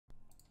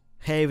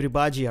Hey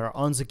everybody, you're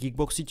on the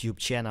GeekBox YouTube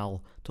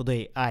channel.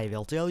 Today I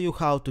will tell you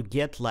how to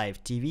get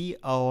live TV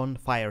on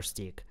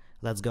Firestick.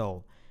 Let's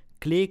go.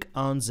 Click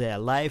on the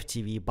live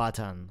TV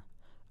button.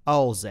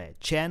 All the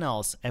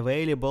channels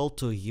available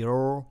to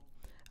you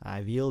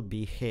will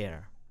be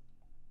here.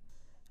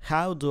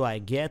 How do I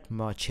get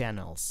more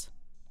channels?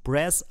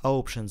 Press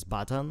Options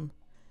button,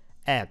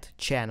 Add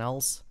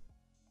Channels.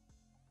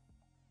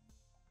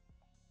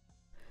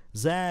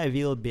 There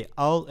will be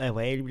all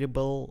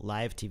available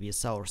live TV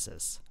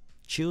sources.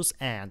 Choose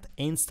and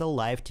install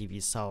live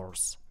TV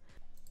source.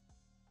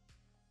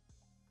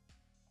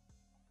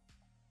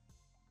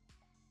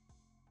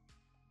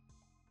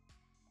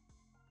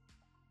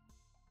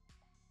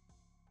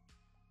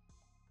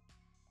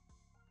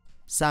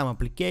 Some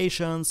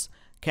applications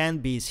can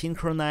be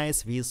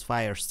synchronized with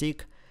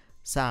Firestick,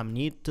 some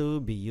need to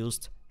be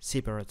used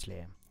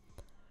separately.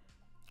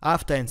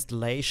 After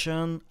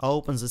installation,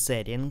 open the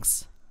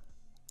settings,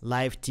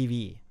 Live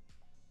TV,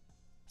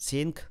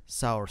 Sync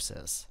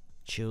Sources.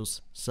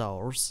 Choose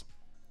Source,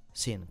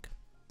 Sync.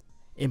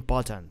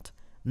 Important: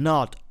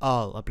 not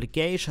all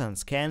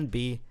applications can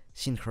be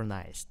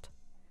synchronized.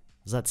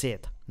 That's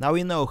it. Now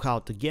you know how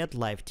to get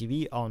live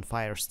TV on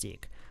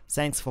Firestick.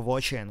 Thanks for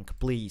watching.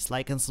 Please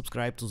like and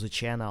subscribe to the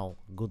channel.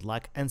 Good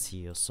luck and see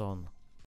you soon.